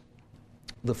approaches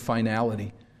the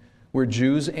finality. We're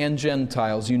Jews and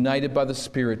Gentiles united by the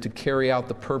Spirit to carry out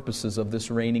the purposes of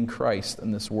this reigning Christ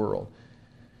in this world.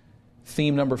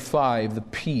 Theme number 5, the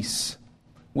peace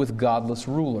with godless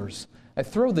rulers. I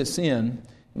throw this in.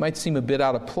 It might seem a bit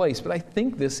out of place, but I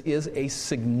think this is a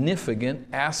significant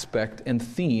aspect and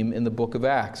theme in the book of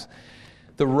Acts.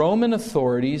 The Roman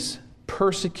authorities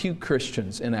persecute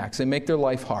Christians in Acts. They make their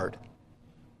life hard.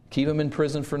 Keep them in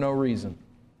prison for no reason.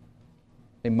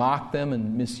 They mock them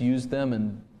and misuse them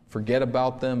and forget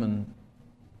about them and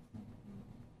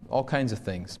all kinds of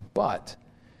things. But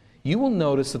you will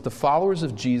notice that the followers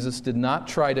of Jesus did not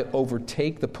try to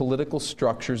overtake the political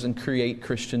structures and create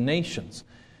Christian nations.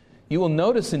 You will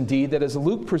notice, indeed, that as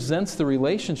Luke presents the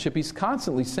relationship, he's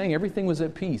constantly saying everything was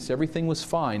at peace, everything was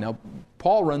fine. Now,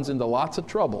 Paul runs into lots of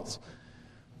troubles.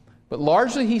 But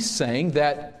largely he's saying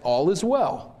that all is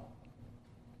well.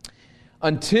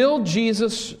 Until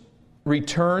Jesus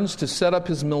returns to set up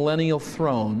his millennial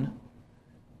throne,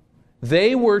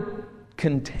 they were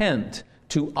content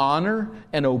to honor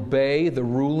and obey the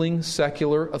ruling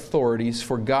secular authorities,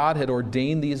 for God had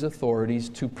ordained these authorities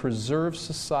to preserve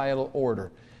societal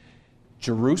order.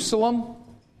 Jerusalem,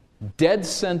 dead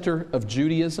center of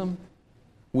Judaism,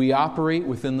 we operate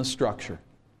within the structure.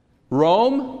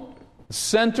 Rome,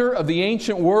 center of the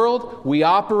ancient world, we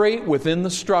operate within the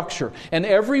structure. And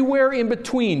everywhere in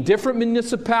between, different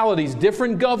municipalities,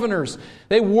 different governors,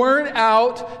 they weren't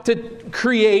out to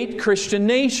create Christian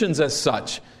nations as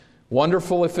such.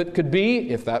 Wonderful if it could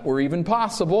be, if that were even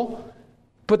possible.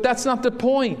 But that's not the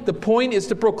point. The point is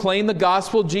to proclaim the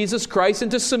gospel of Jesus Christ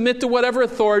and to submit to whatever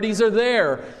authorities are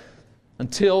there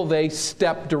until they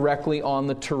step directly on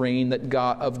the terrain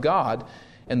of God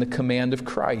and the command of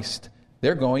Christ.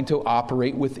 They're going to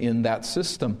operate within that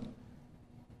system.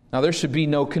 Now, there should be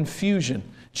no confusion.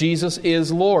 Jesus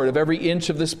is Lord of every inch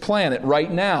of this planet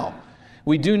right now.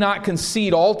 We do not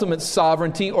concede ultimate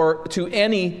sovereignty or to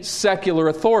any secular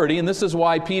authority, and this is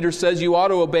why Peter says you ought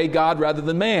to obey God rather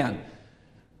than man.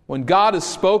 When God has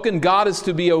spoken, God is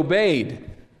to be obeyed.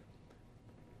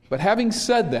 But having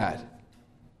said that,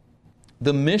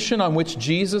 the mission on which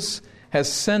Jesus has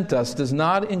sent us does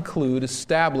not include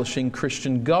establishing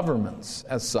Christian governments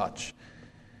as such.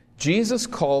 Jesus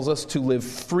calls us to live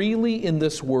freely in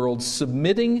this world,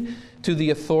 submitting to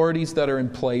the authorities that are in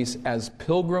place as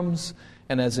pilgrims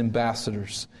and as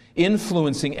ambassadors,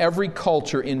 influencing every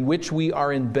culture in which we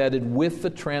are embedded with the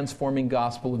transforming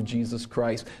gospel of Jesus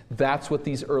Christ. That's what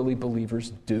these early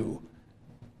believers do,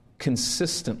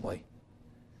 consistently.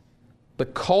 The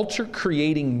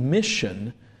culture-creating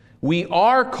mission we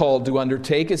are called to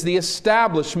undertake is the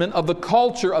establishment of the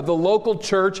culture of the local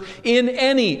church in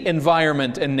any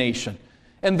environment and nation.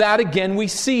 And that, again, we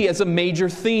see as a major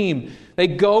theme. They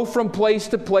go from place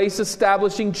to place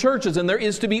establishing churches, and there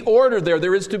is to be order there.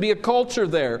 There is to be a culture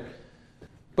there.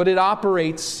 But it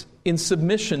operates in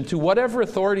submission to whatever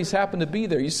authorities happen to be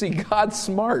there. You see, God's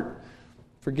smart.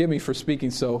 Forgive me for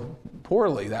speaking so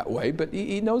poorly that way, but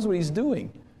He knows what He's doing.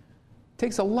 It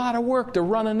takes a lot of work to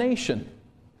run a nation.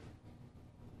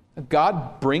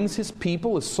 God brings His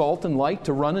people as salt and light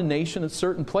to run a nation at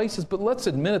certain places, but let's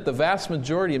admit it, the vast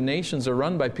majority of nations are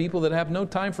run by people that have no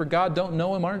time for God, don't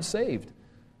know Him, aren't saved.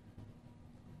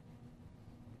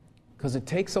 Because it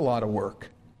takes a lot of work.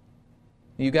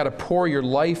 You've got to pour your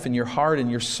life and your heart and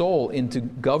your soul into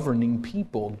governing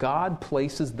people. God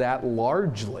places that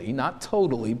largely, not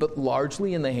totally, but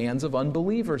largely in the hands of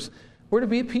unbelievers. We're to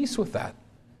be at peace with that.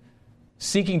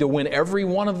 Seeking to win every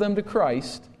one of them to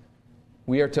Christ,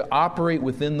 we are to operate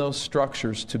within those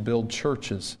structures to build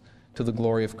churches to the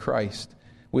glory of Christ.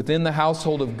 Within the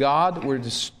household of God, we're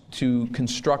to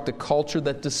construct a culture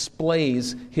that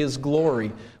displays His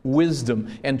glory, wisdom,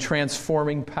 and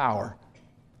transforming power.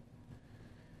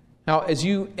 Now, as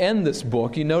you end this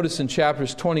book, you notice in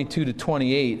chapters 22 to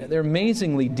 28, they're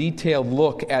amazingly detailed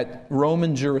look at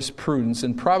Roman jurisprudence,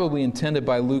 and probably intended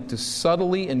by Luke to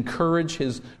subtly encourage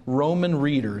his Roman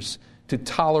readers to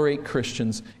tolerate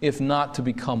Christians, if not to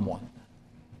become one,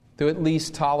 to at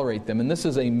least tolerate them. And this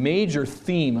is a major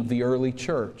theme of the early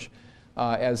church.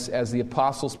 As the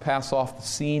apostles pass off the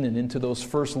scene and into those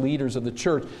first leaders of the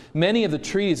church, many of the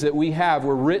treaties that we have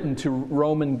were written to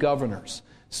Roman governors,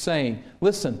 saying,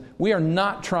 listen, we are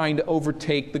not trying to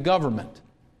overtake the government.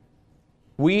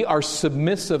 We are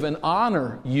submissive and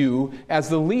honor you as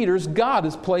the leaders God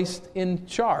has placed in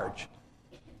charge.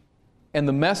 And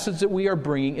the message that we are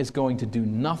bringing is going to do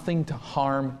nothing to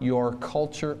harm your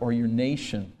culture or your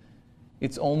nation.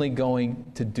 It's only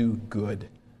going to do good.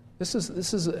 This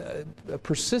is a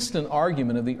persistent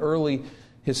argument of the early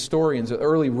historians, the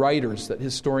early writers that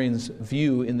historians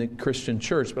view in the Christian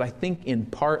church. But I think in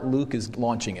part Luke is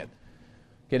launching it,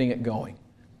 getting it going,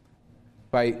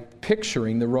 by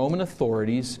picturing the Roman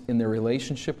authorities in their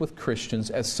relationship with Christians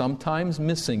as sometimes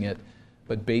missing it,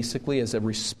 but basically as a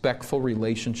respectful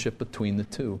relationship between the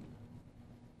two.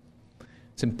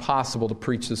 It's impossible to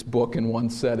preach this book in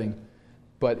one setting,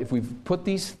 but if we've put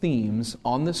these themes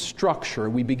on this structure,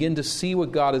 we begin to see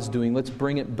what God is doing. Let's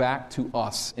bring it back to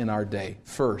us in our day.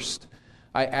 First,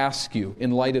 I ask you,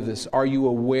 in light of this, are you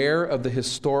aware of the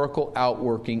historical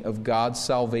outworking of God's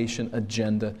salvation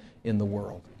agenda in the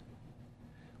world?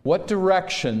 What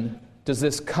direction does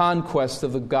this conquest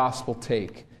of the gospel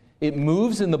take? It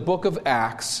moves in the book of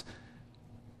Acts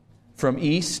from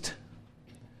east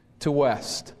to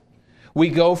west. We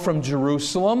go from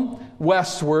Jerusalem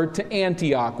westward to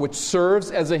Antioch, which serves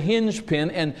as a hinge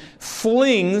pin and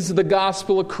flings the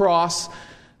gospel across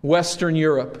Western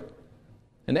Europe.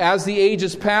 And as the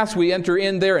ages pass, we enter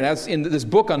in there, and as this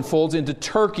book unfolds, into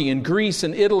Turkey and Greece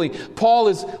and Italy. Paul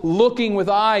is looking with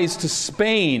eyes to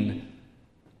Spain.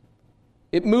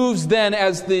 It moves then,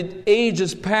 as the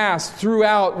ages pass,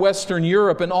 throughout Western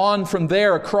Europe and on from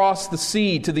there across the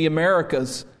sea to the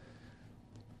Americas.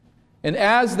 And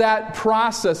as that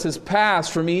process has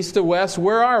passed from east to west,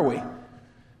 where are we?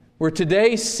 We're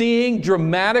today seeing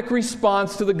dramatic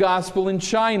response to the gospel in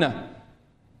China.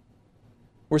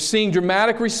 We're seeing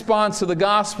dramatic response to the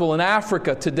gospel in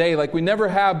Africa today like we never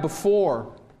have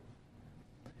before.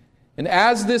 And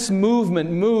as this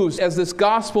movement moves, as this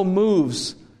gospel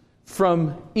moves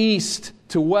from east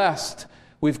to west,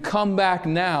 we've come back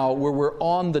now where we're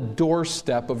on the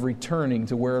doorstep of returning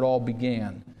to where it all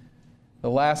began. The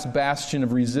last bastion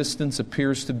of resistance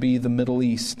appears to be the Middle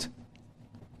East.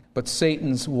 But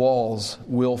Satan's walls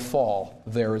will fall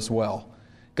there as well.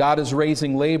 God is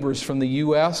raising laborers from the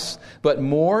U.S., but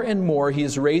more and more He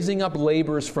is raising up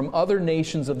laborers from other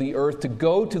nations of the earth to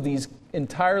go to these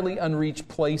entirely unreached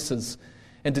places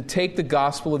and to take the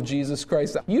gospel of Jesus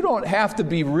Christ. You don't have to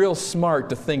be real smart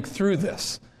to think through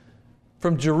this.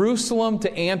 From Jerusalem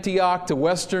to Antioch to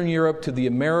Western Europe to the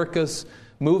Americas,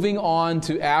 moving on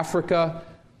to Africa,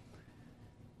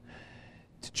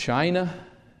 to China,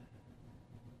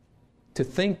 to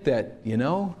think that,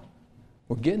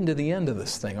 we're getting to the end of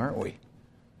this thing, aren't we?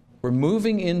 We're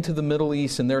moving into the Middle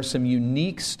East, and there are some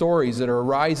unique stories that are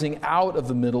arising out of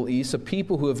the Middle East of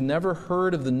people who have never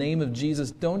heard of the name of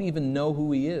Jesus, don't even know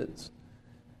who He is,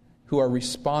 who are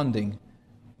responding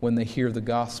when they hear the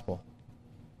gospel.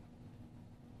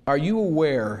 Are you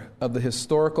aware of the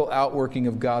historical outworking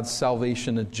of God's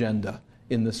salvation agenda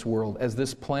in this world as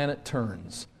this planet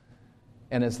turns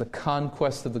and as the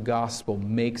conquest of the gospel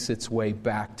makes its way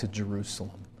back to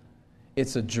Jerusalem?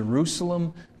 It's a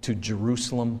Jerusalem to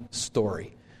Jerusalem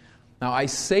story. Now, I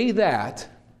say that's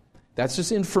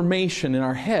just information in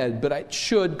our head, but it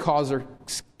should cause our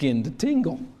skin to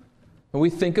tingle. And we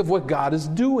think of what God is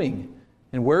doing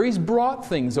and where He's brought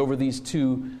things over these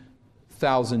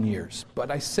 2,000 years.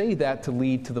 But I say that to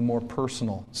lead to the more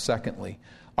personal, secondly.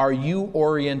 Are you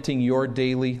orienting your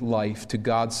daily life to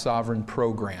God's sovereign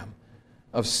program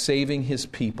of saving His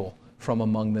people from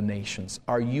among the nations?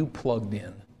 Are you plugged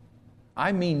in?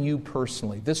 I mean you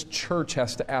personally. This church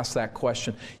has to ask that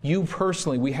question. You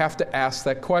personally, we have to ask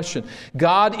that question.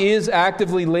 God is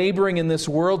actively laboring in this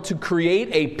world to create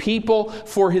a people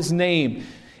for His name.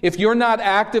 If you're not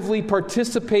actively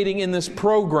participating in this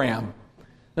program,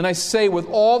 then I say with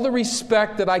all the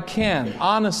respect that I can,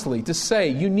 honestly, to say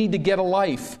you need to get a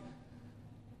life.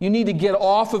 You need to get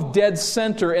off of dead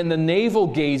center and the navel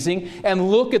gazing and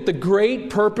look at the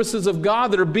great purposes of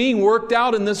God that are being worked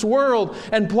out in this world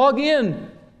and plug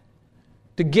in.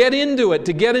 To get into it,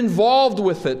 to get involved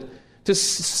with it, to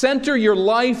center your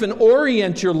life and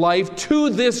orient your life to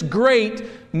this great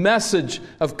message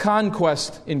of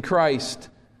conquest in Christ.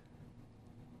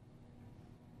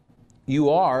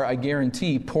 You are, I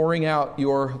guarantee, pouring out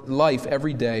your life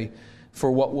every day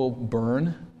for what will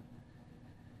burn,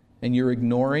 and you're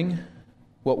ignoring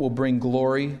what will bring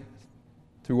glory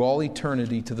through all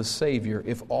eternity to the Savior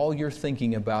if all you're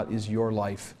thinking about is your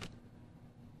life.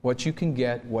 What you can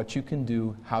get, what you can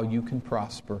do, how you can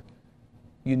prosper.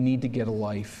 You need to get a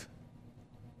life.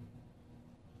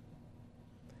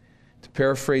 To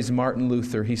paraphrase Martin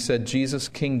Luther, he said, Jesus'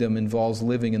 kingdom involves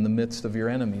living in the midst of your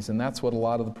enemies. And that's what a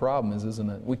lot of the problem is,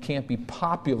 isn't it? We can't be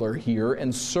popular here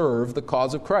and serve the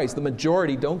cause of Christ. The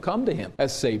majority don't come to Him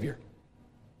as Savior.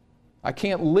 I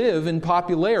can't live in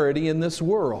popularity in this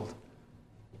world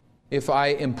if I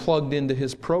am plugged into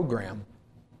His program.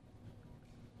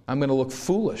 I'm going to look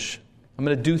foolish. I'm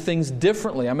going to do things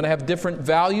differently. I'm going to have different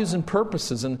values and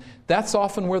purposes. And that's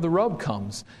often where the rub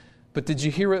comes. But did you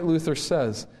hear what Luther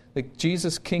says? That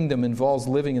Jesus' kingdom involves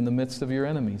living in the midst of your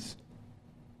enemies.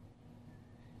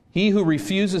 He who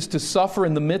refuses to suffer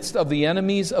in the midst of the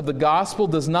enemies of the gospel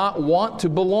does not want to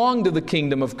belong to the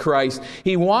kingdom of Christ.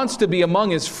 He wants to be among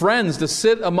his friends, to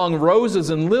sit among roses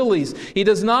and lilies. He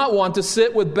does not want to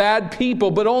sit with bad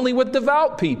people, but only with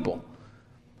devout people.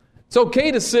 It's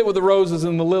okay to sit with the roses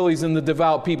and the lilies and the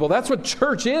devout people. That's what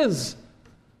church is,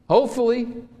 hopefully.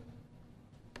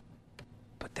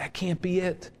 But that can't be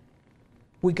it.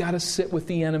 We got to sit with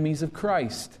the enemies of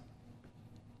Christ.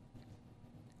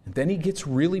 And then he gets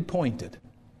really pointed.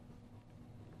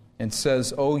 and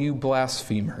says, "Oh, you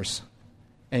blasphemers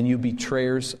and you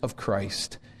betrayers of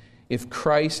Christ, if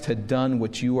Christ had done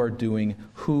what you are doing,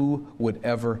 who would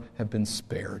ever have been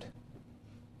spared?"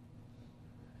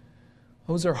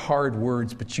 Those are hard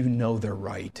words, but you know they're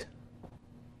right.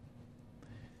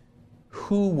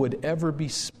 Who would ever be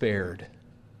spared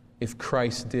if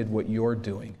Christ did what you're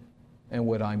doing and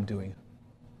what I'm doing?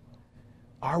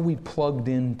 Are we plugged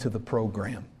into the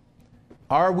program?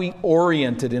 Are we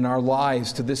oriented in our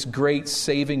lives to this great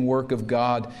saving work of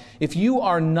God? If you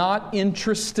are not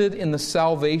interested in the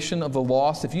salvation of the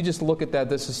lost, if you just look at that,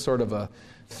 this is sort of a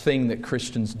thing that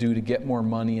Christians do to get more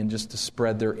money and just to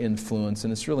spread their influence,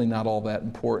 and it's really not all that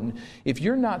important. If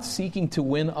you're not seeking to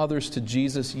win others to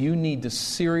Jesus, you need to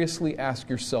seriously ask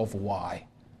yourself why.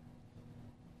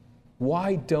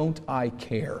 Why don't I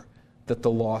care that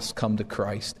the lost come to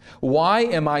Christ? Why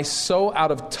am I so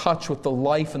out of touch with the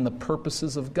life and the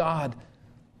purposes of God?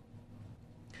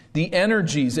 The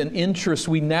energies and interests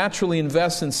we naturally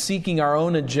invest in seeking our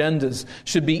own agendas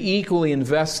should be equally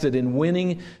invested in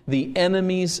winning the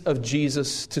enemies of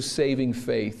Jesus to saving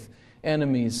faith.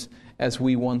 Enemies as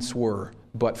we once were,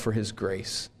 but for His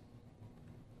grace.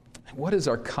 What is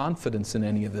our confidence in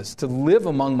any of this? To live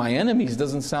among my enemies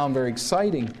doesn't sound very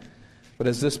exciting. But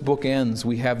as this book ends,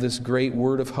 we have this great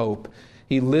word of hope.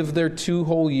 He lived there 2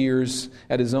 whole years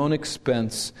at His own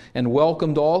expense and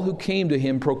welcomed all who came to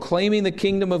Him, proclaiming the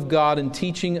kingdom of God and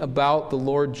teaching about the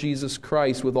Lord Jesus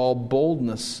Christ with all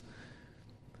boldness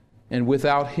and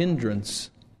without hindrance.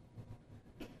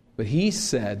 But He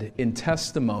said in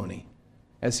testimony,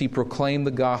 as He proclaimed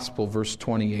the gospel, verse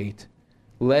 28,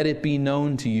 "Let it be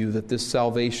known to you that this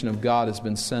salvation of God has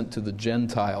been sent to the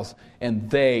Gentiles, and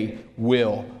they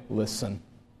will listen."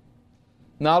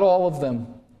 Not all of them,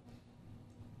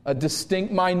 a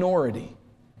distinct minority,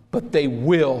 but they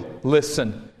will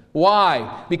listen.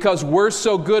 Why? Because we're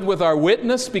so good with our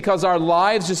witness? Because our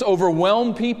lives just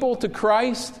overwhelm people to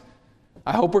Christ?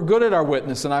 I hope we're good at our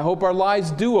witness, and I hope our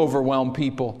lives do overwhelm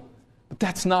people. But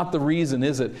that's not the reason,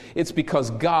 is it? It's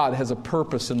because God has a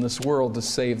purpose in this world to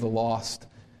save the lost.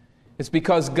 It's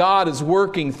because God is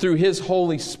working through His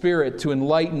Holy Spirit to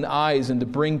enlighten eyes and to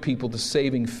bring people to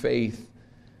saving faith.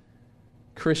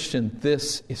 Christian,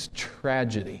 this is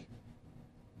tragedy.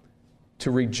 To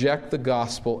reject the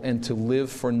gospel and to live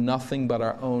for nothing but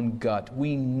our own gut.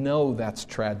 We know that's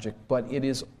tragic, but it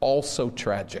is also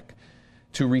tragic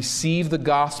to receive the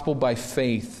gospel by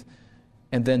faith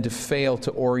and then to fail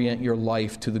to orient your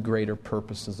life to the greater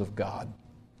purposes of God.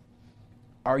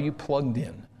 Are you plugged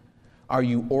in? Are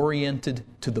you oriented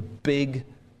to the big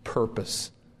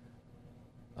purpose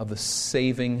of the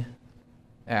saving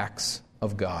acts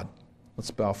of God? Let's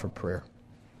bow for prayer.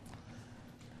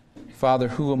 Father,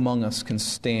 who among us can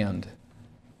stand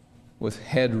with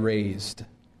head raised,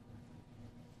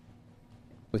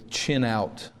 with chin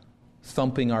out,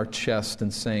 thumping our chest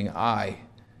and saying,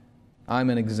 I'm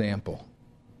an example.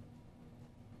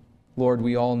 Lord,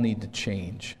 we all need to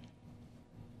change.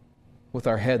 With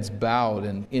our heads bowed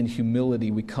and in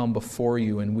humility, we come before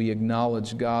You and we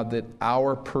acknowledge, God, that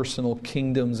our personal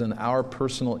kingdoms and our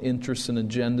personal interests and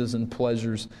agendas and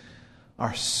pleasures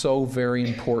are so very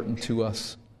important to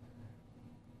us.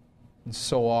 And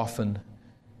so often,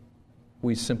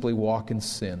 we simply walk in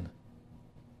sin.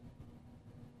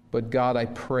 But God, I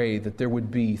pray that there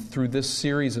would be, through this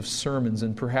series of sermons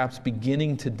and perhaps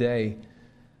beginning today,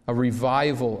 a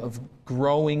revival of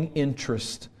growing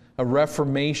interest, a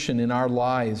reformation in our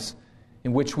lives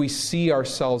in which we see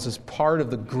ourselves as part of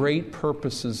the great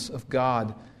purposes of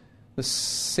God, the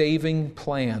saving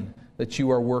plan that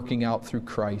You are working out through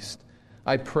Christ.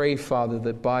 I pray, Father,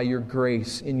 that by Your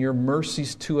grace, in Your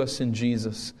mercies to us in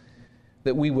Jesus,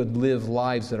 that we would live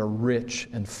lives that are rich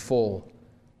and full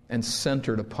and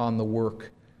centered upon the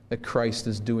work that Christ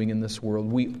is doing in this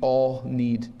world. We all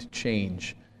need to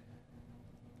change.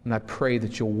 And I pray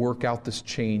that You'll work out this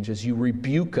change as You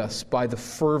rebuke us by the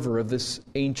fervor of this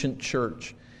ancient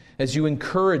church, as You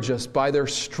encourage us by their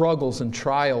struggles and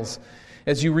trials,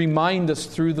 as You remind us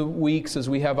through the weeks as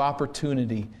we have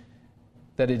opportunity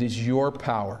that it is Your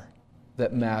power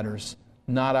that matters,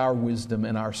 not our wisdom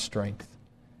and our strength.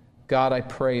 God, I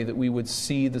pray that we would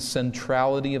see the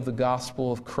centrality of the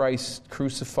gospel of Christ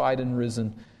crucified and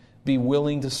risen, be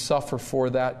willing to suffer for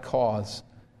that cause,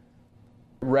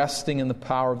 resting in the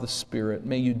power of the Spirit.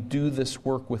 May You do this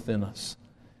work within us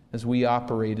as we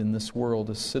operate in this world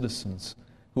as citizens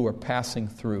who are passing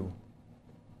through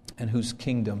and whose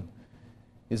kingdom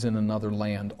is in another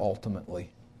land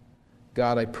ultimately.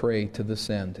 God, I pray to this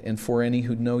end, and for any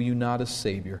who know You not as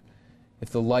Savior, If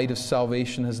the light of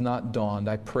salvation has not dawned,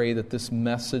 I pray that this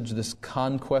message, this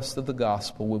conquest of the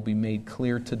gospel will be made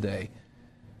clear today,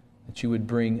 that you would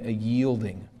bring a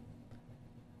yielding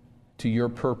to your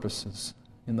purposes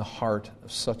in the heart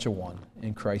of such a one.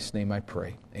 In Christ's name I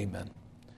pray. Amen.